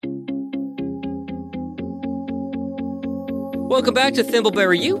Welcome back to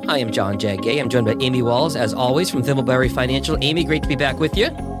Thimbleberry U. I am John Jaggay. I'm joined by Amy Walls, as always, from Thimbleberry Financial. Amy, great to be back with you.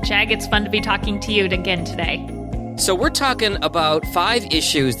 Jag, it's fun to be talking to you again today. So we're talking about 5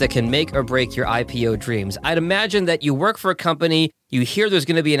 issues that can make or break your IPO dreams. I'd imagine that you work for a company, you hear there's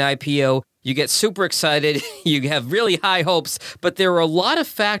going to be an IPO, you get super excited, you have really high hopes, but there are a lot of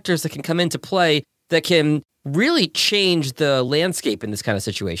factors that can come into play that can really change the landscape in this kind of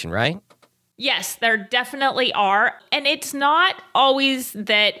situation, right? Yes, there definitely are. And it's not always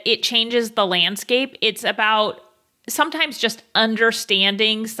that it changes the landscape. It's about sometimes just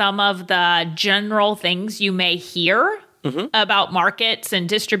understanding some of the general things you may hear about markets and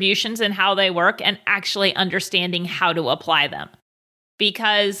distributions and how they work, and actually understanding how to apply them.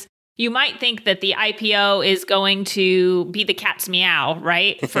 Because you might think that the IPO is going to be the cat's meow,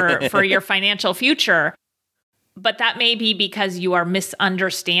 right, for your financial future. But that may be because you are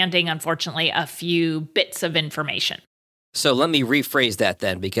misunderstanding, unfortunately, a few bits of information. So let me rephrase that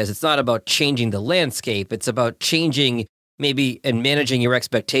then, because it's not about changing the landscape. It's about changing maybe and managing your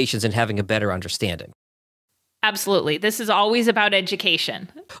expectations and having a better understanding. Absolutely. This is always about education.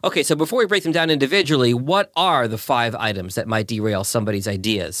 Okay, so before we break them down individually, what are the 5 items that might derail somebody's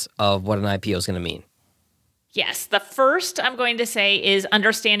ideas of what an IPO is going to mean? Yes. The first I'm going to say is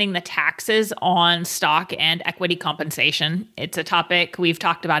understanding the taxes on stock and equity compensation. It's a topic we've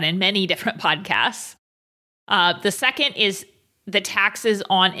talked about in many different podcasts. The second is the taxes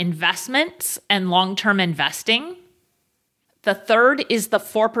on investments and long-term investing. The third is the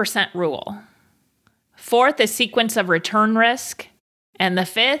 4% rule. Fourth is sequence of return risk. And the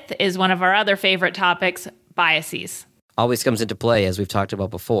fifth is one of our other favorite topics, biases. Always comes into play, as we've talked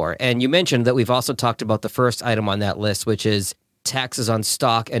about before. And you mentioned that we've also talked about the first item on that list, which is taxes on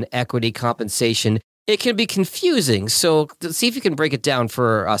stock and equity compensation. It can be confusing, so see if you can break it down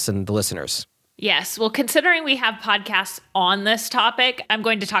for us and the listeners. Yes. Well, considering we have podcasts on this topic, I'm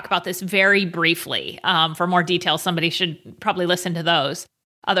going to talk about this very briefly. For more details, somebody should probably listen to those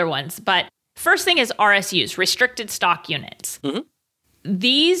other ones. But first thing is RSUs, restricted stock units.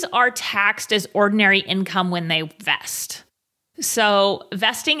 These are taxed as ordinary income when they vest. So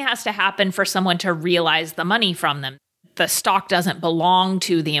vesting has to happen for someone to realize the money from them. The stock doesn't belong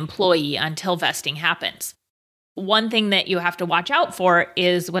to the employee until vesting happens. One thing that you have to watch out for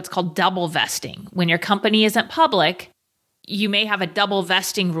is what's called double vesting. When your company isn't public, you may have a double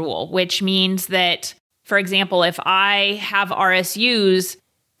vesting rule, which means that, for example, if I have RSUs,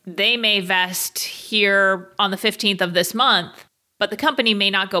 they may vest here on the 15th of this month, but the company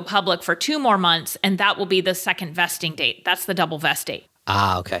may not go public for 2 more months, and that will be the second vesting date. That's the double vest date.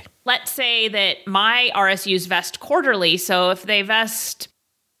 Ah, okay. Let's say that my RSUs vest quarterly. So if they vest,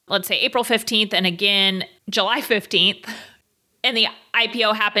 let's say April 15th and again July 15th, and the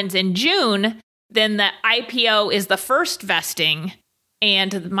IPO happens in June, then the IPO is the first vesting,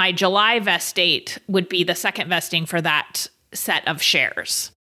 and my July vest date would be the second vesting for that set of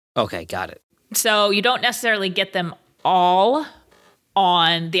shares. Okay, got it. So you don't necessarily get them all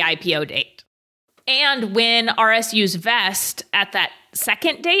on the IPO date. And when RSUs vest at that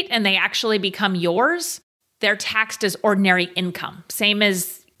second date and they actually become yours, they're taxed as ordinary income, same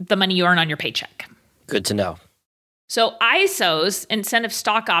as the money you earn on your paycheck. Good to know. So ISOs, incentive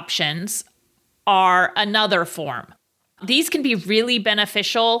stock options, are another form. These can be really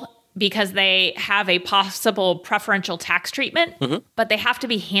beneficial because they have a possible preferential tax treatment, but they have to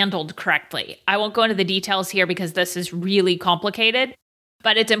be handled correctly. I won't go into the details here because this is really complicated,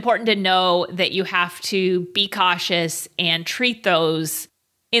 but it's important to know that you have to be cautious and treat those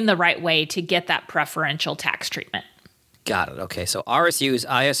in the right way to get that preferential tax treatment. Got it. Okay, so RSUs,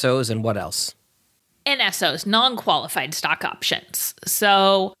 ISOs, and what else? NSOs, non-qualified stock options.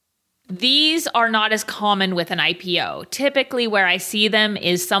 So these are not as common with an IPO. Typically, where I see them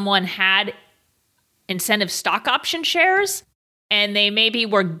is someone had incentive stock option shares, and they maybe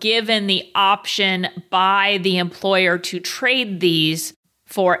were given the option by the employer to trade these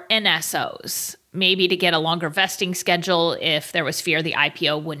for NSOs, maybe to get a longer vesting schedule if there was fear the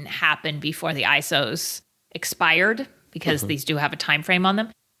IPO wouldn't happen before the ISOs expired, because these do have a time frame on them.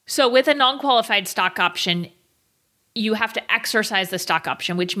 So with a non-qualified stock option, you have to exercise the stock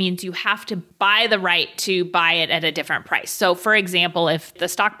option, which means you have to buy the right to buy it at a different price. So for example, if the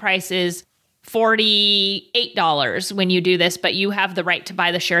stock price is $48 when you do this, but you have the right to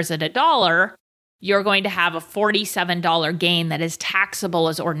buy the shares at $1, you're going to have a $47 gain that is taxable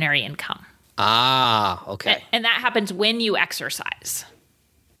as ordinary income. Ah, okay. And that happens when you exercise.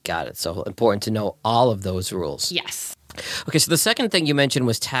 Got it. So important to know all of those rules. Yes. Okay, so the second thing you mentioned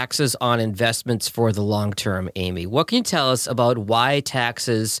was taxes on investments for the long term, Amy. What can you tell us about why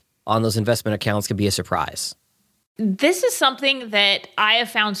taxes on those investment accounts can be a surprise? This is something that I have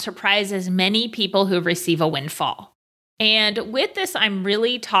found surprises many people who receive a windfall. And with this, I'm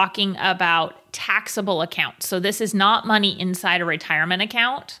really talking about taxable accounts. So this is not money inside a retirement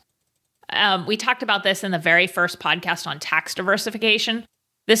account. We talked about this in the very first podcast on tax diversification.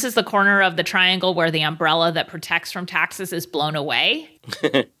 This is the corner of the triangle where the umbrella that protects from taxes is blown away.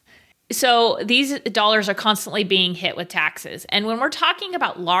 So these dollars are constantly being hit with taxes. And when we're talking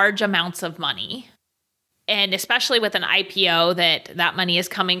about large amounts of money, and especially with an IPO that money is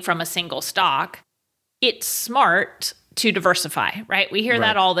coming from a single stock, it's smart to diversify, right? We hear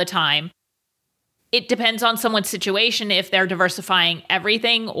that all the time. It depends on someone's situation if they're diversifying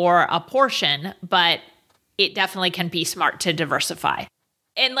everything or a portion, but it definitely can be smart to diversify.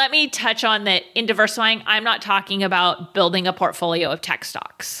 And let me touch on that in diversifying, I'm not talking about building a portfolio of tech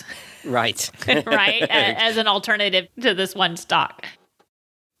stocks. Right. Right? As an alternative to this one stock.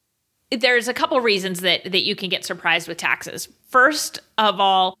 There's a couple reasons that you can get surprised with taxes. First of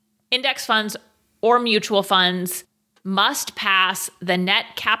all, index funds or mutual funds must pass the net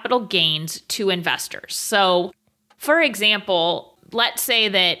capital gains to investors. So, for example, let's say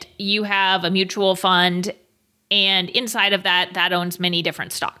that you have a mutual fund and inside of that owns many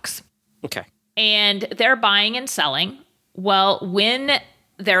different stocks. Okay. And they're buying and selling. Well, when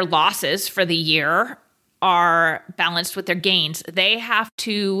their losses for the year are balanced with their gains, they have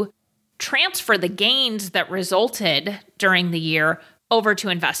to transfer the gains that resulted during the year over to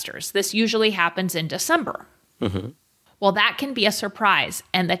investors. This usually happens in December. Mm-hmm. Well, that can be a surprise.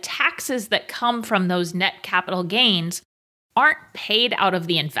 And the taxes that come from those net capital gains aren't paid out of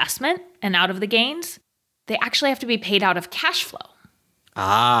the investment and out of the gains. They actually have to be paid out of cash flow.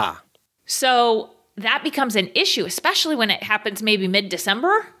 Ah. So that becomes an issue, especially when it happens maybe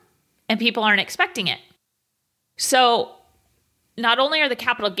mid-December and people aren't expecting it. So not only are the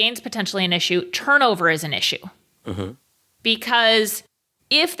capital gains potentially an issue, turnover is an issue. Mm-hmm. Because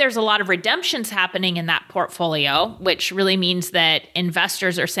if there's a lot of redemptions happening in that portfolio, which really means that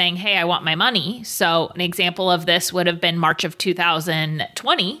investors are saying, hey, I want my money. So an example of this would have been March of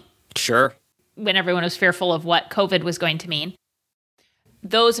 2020. Sure. When everyone was fearful of what COVID was going to mean.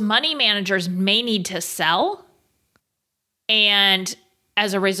 Those money managers may need to sell. And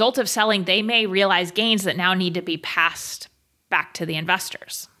as a result of selling, they may realize gains that now need to be passed back to the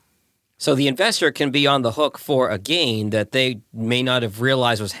investors. So the investor can be on the hook for a gain that they may not have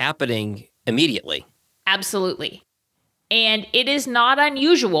realized was happening immediately. Absolutely. And it is not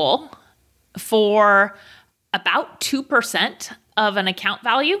unusual for about 2% of an account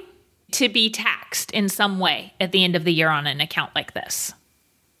value to be taxed in some way at the end of the year on an account like this.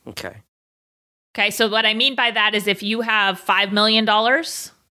 Okay. Okay, so what I mean by that is if you have $5 million,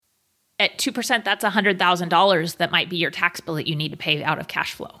 at 2%, that's $100,000 that might be your tax bill that you need to pay out of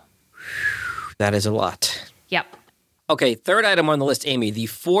cash flow. That is a lot. Yep. Okay, third item on the list, Amy, the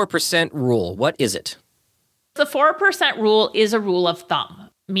 4% rule. What is it? The 4% rule is a rule of thumb,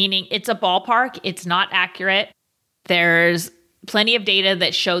 meaning it's a ballpark. It's not accurate. There's plenty of data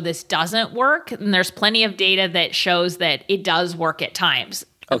that show this doesn't work, and there's plenty of data that shows that it does work at times.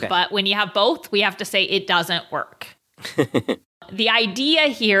 Okay. But when you have both, we have to say it doesn't work. The idea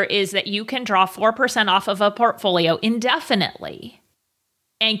here is that you can draw 4% off of a portfolio indefinitely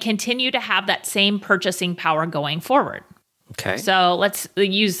and continue to have that same purchasing power going forward. Okay. So let's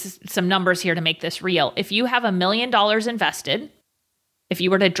use some numbers here to make this real. If you have $1 million invested, if you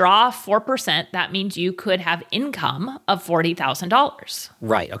were to draw 4%, that means you could have income of $40,000.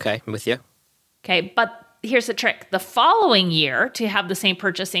 Right. Okay. I'm with you. Okay. But here's the trick. The following year, to have the same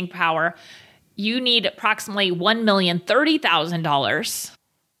purchasing power, you need approximately $1,030,000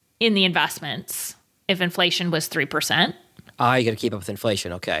 in the investments if inflation was 3%. Ah, you got to keep up with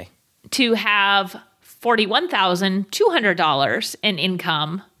inflation. Okay. To have $41,200 in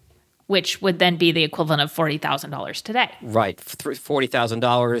income, which would then be the equivalent of $40,000 today. Right. $40,000,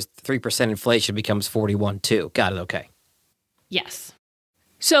 3% inflation becomes 41.2. Got it. Okay. Yes.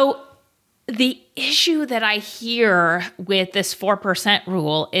 So the issue that I hear with this 4%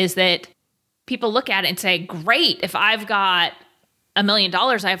 rule is that people look at it and say, great, if I've got $1 million,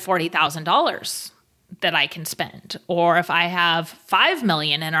 I have $40,000 that I can spend. Or if I have $5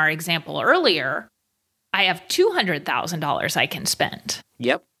 million in our example earlier, I have $200,000 I can spend.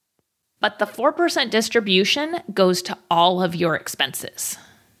 Yep. But the 4% distribution goes to all of your expenses.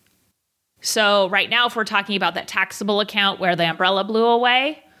 So right now, if we're talking about that taxable account where the umbrella blew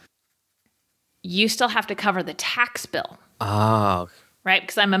away, you still have to cover the tax bill. Oh. Right?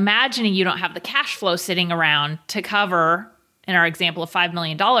 Because I'm imagining you don't have the cash flow sitting around to cover, in our example of $5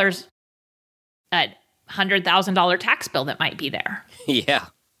 million, a $100,000 tax bill that might be there. Yeah.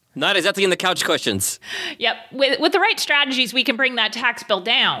 Not exactly in the couch cushions. Yep. With the right strategies, we can bring that tax bill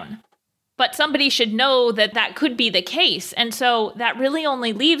down. But somebody should know that that could be the case. And so that really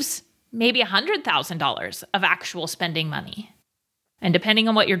only leaves maybe $100,000 of actual spending money. And depending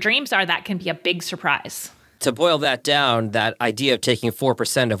on what your dreams are, that can be a big surprise. To boil that down, that idea of taking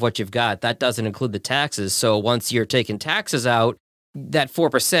 4% of what you've got, that doesn't include the taxes. So once you're taking taxes out, that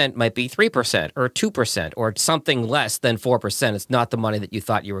 4% might be 3% or 2% or something less than 4%. It's not the money that you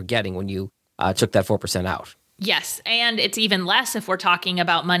thought you were getting when you took that 4% out. Yes, and it's even less if we're talking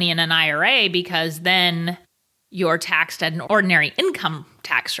about money in an IRA, because then you're taxed at an ordinary income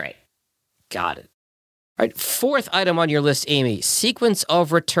tax rate. Got it. All right, fourth item on your list, Amy, sequence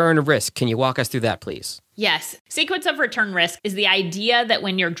of return risk. Can you walk us through that, please? Yes. Sequence of return risk is the idea that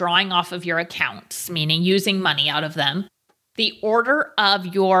when you're drawing off of your accounts, meaning using money out of them, the order of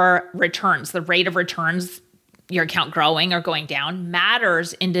your returns, the rate of returns, your account growing or going down,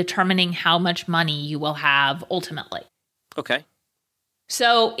 matters in determining how much money you will have ultimately. Okay.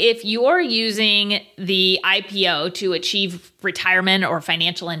 So if you're using the IPO to achieve retirement or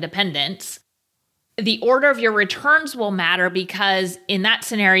financial independence, the order of your returns will matter, because in that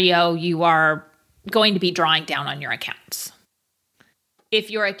scenario, you are going to be drawing down on your accounts. If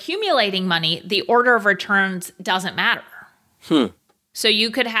you're accumulating money, the order of returns doesn't matter. So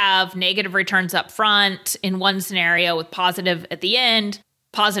you could have negative returns up front in one scenario with positive at the end,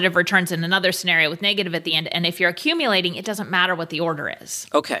 positive returns in another scenario with negative at the end. And if you're accumulating, it doesn't matter what the order is.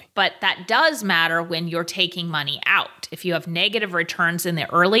 Okay. But that does matter when you're taking money out. If you have negative returns in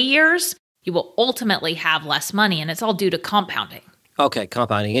the early years, you will ultimately have less money, and it's all due to compounding. Okay,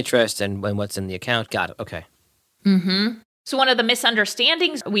 compounding interest and what's in the account. Got it. Okay. So one of the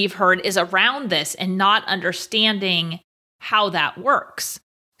misunderstandings we've heard is around this and not understanding how that works.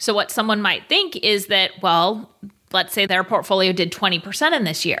 So what someone might think is that, well, let's say their portfolio did 20% in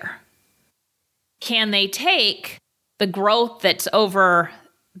this year. Can they take the growth that's over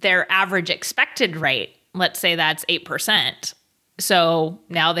their average expected rate? Let's say that's 8%. So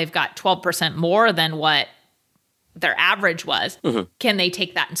now they've got 12% more than what their average was. Can they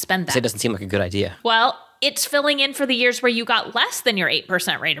take that and spend that? It doesn't seem like a good idea. Well, it's filling in for the years where you got less than your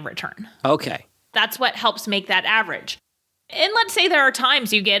 8% rate of return. Okay. That's what helps make that average. And let's say there are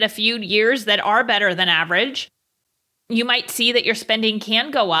times you get a few years that are better than average. You might see that your spending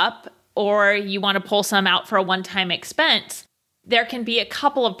can go up, or you want to pull some out for a one-time expense. There can be a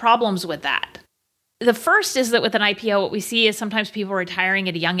couple of problems with that. The first is that with an IPO, what we see is sometimes people retiring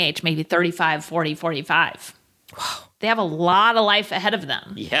at a young age, maybe 35, 40, 45. Wow. They have a lot of life ahead of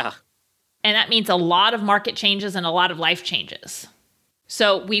them. Yeah. And that means a lot of market changes and a lot of life changes.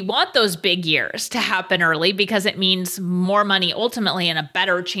 So we want those big years to happen early, because it means more money ultimately and a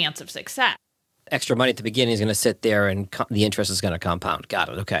better chance of success. Extra money at the beginning is going to sit there and the interest is going to compound. Got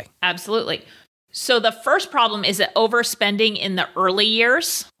it. Okay. Absolutely. So the first problem is that overspending in the early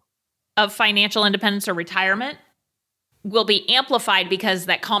years of financial independence or retirement will be amplified because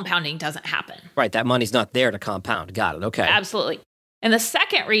that compounding doesn't happen. Right. That money's not there to compound. Got it. Okay. Absolutely. And the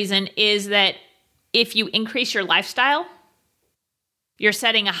second reason is that if you increase your lifestyle, you're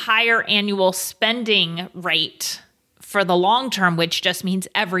setting a higher annual spending rate for the long term, which just means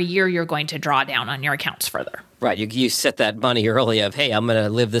every year you're going to draw down on your accounts further. Right. You set that money early of, hey, I'm going to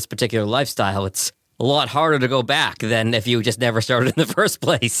live this particular lifestyle. It's a lot harder to go back than if you just never started in the first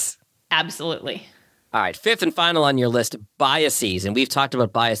place. Absolutely. All right, fifth and final on your list, biases. And we've talked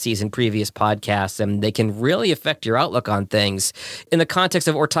about biases in previous podcasts, and they can really affect your outlook on things. In the context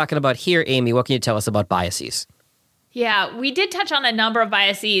of what we're talking about here, Amy, what can you tell us about biases? Yeah, we did touch on a number of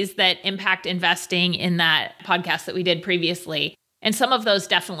biases that impact investing in that podcast that we did previously. And some of those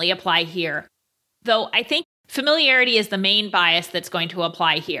definitely apply here. Though I think familiarity is the main bias that's going to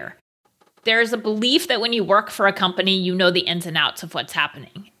apply here. There's a belief that when you work for a company, you know the ins and outs of what's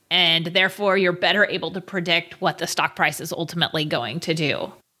happening. And therefore, you're better able to predict what the stock price is ultimately going to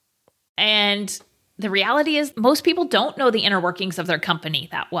do. And the reality is most people don't know the inner workings of their company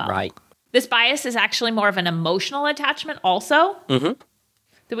that well. Right. This bias is actually more of an emotional attachment also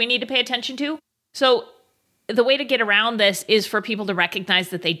that we need to pay attention to. So the way to get around this is for people to recognize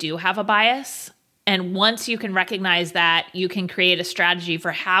that they do have a bias. And once you can recognize that, you can create a strategy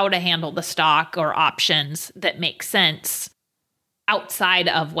for how to handle the stock or options that make sense outside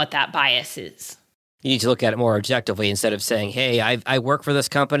of what that bias is. You need to look at it more objectively instead of saying, hey, I work for this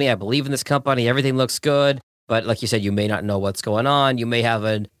company, I believe in this company, everything looks good. But like you said, you may not know what's going on. You may have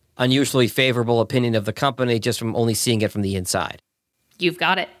an unusually favorable opinion of the company just from only seeing it from the inside. You've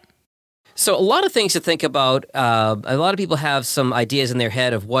got it. So a lot of things to think about. A lot of people have some ideas in their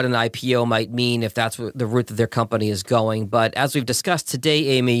head of what an IPO might mean if that's the route that their company is going. But as we've discussed today,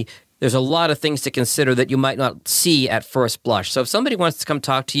 Amy, there's a lot of things to consider that you might not see at first blush. So if somebody wants to come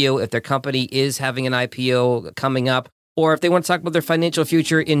talk to you, if their company is having an IPO coming up, or if they want to talk about their financial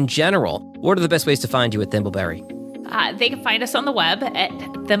future in general, what are the best ways to find you at Thimbleberry? They can find us on the web at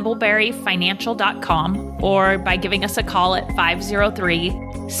thimbleberryfinancial.com or by giving us a call at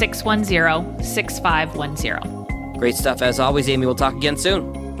 503-610-6510. Great stuff. As always, Amy, we'll talk again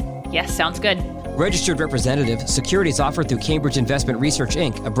soon. Yes, sounds good. Registered representative, securities offered through Cambridge Investment Research,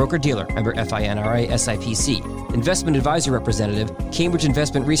 Inc., a broker-dealer, member FINRA SIPC. Investment advisor representative, Cambridge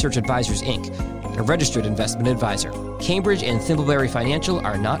Investment Research Advisors, Inc., a registered investment advisor. Cambridge and Thimbleberry Financial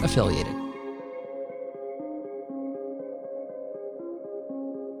are not affiliated.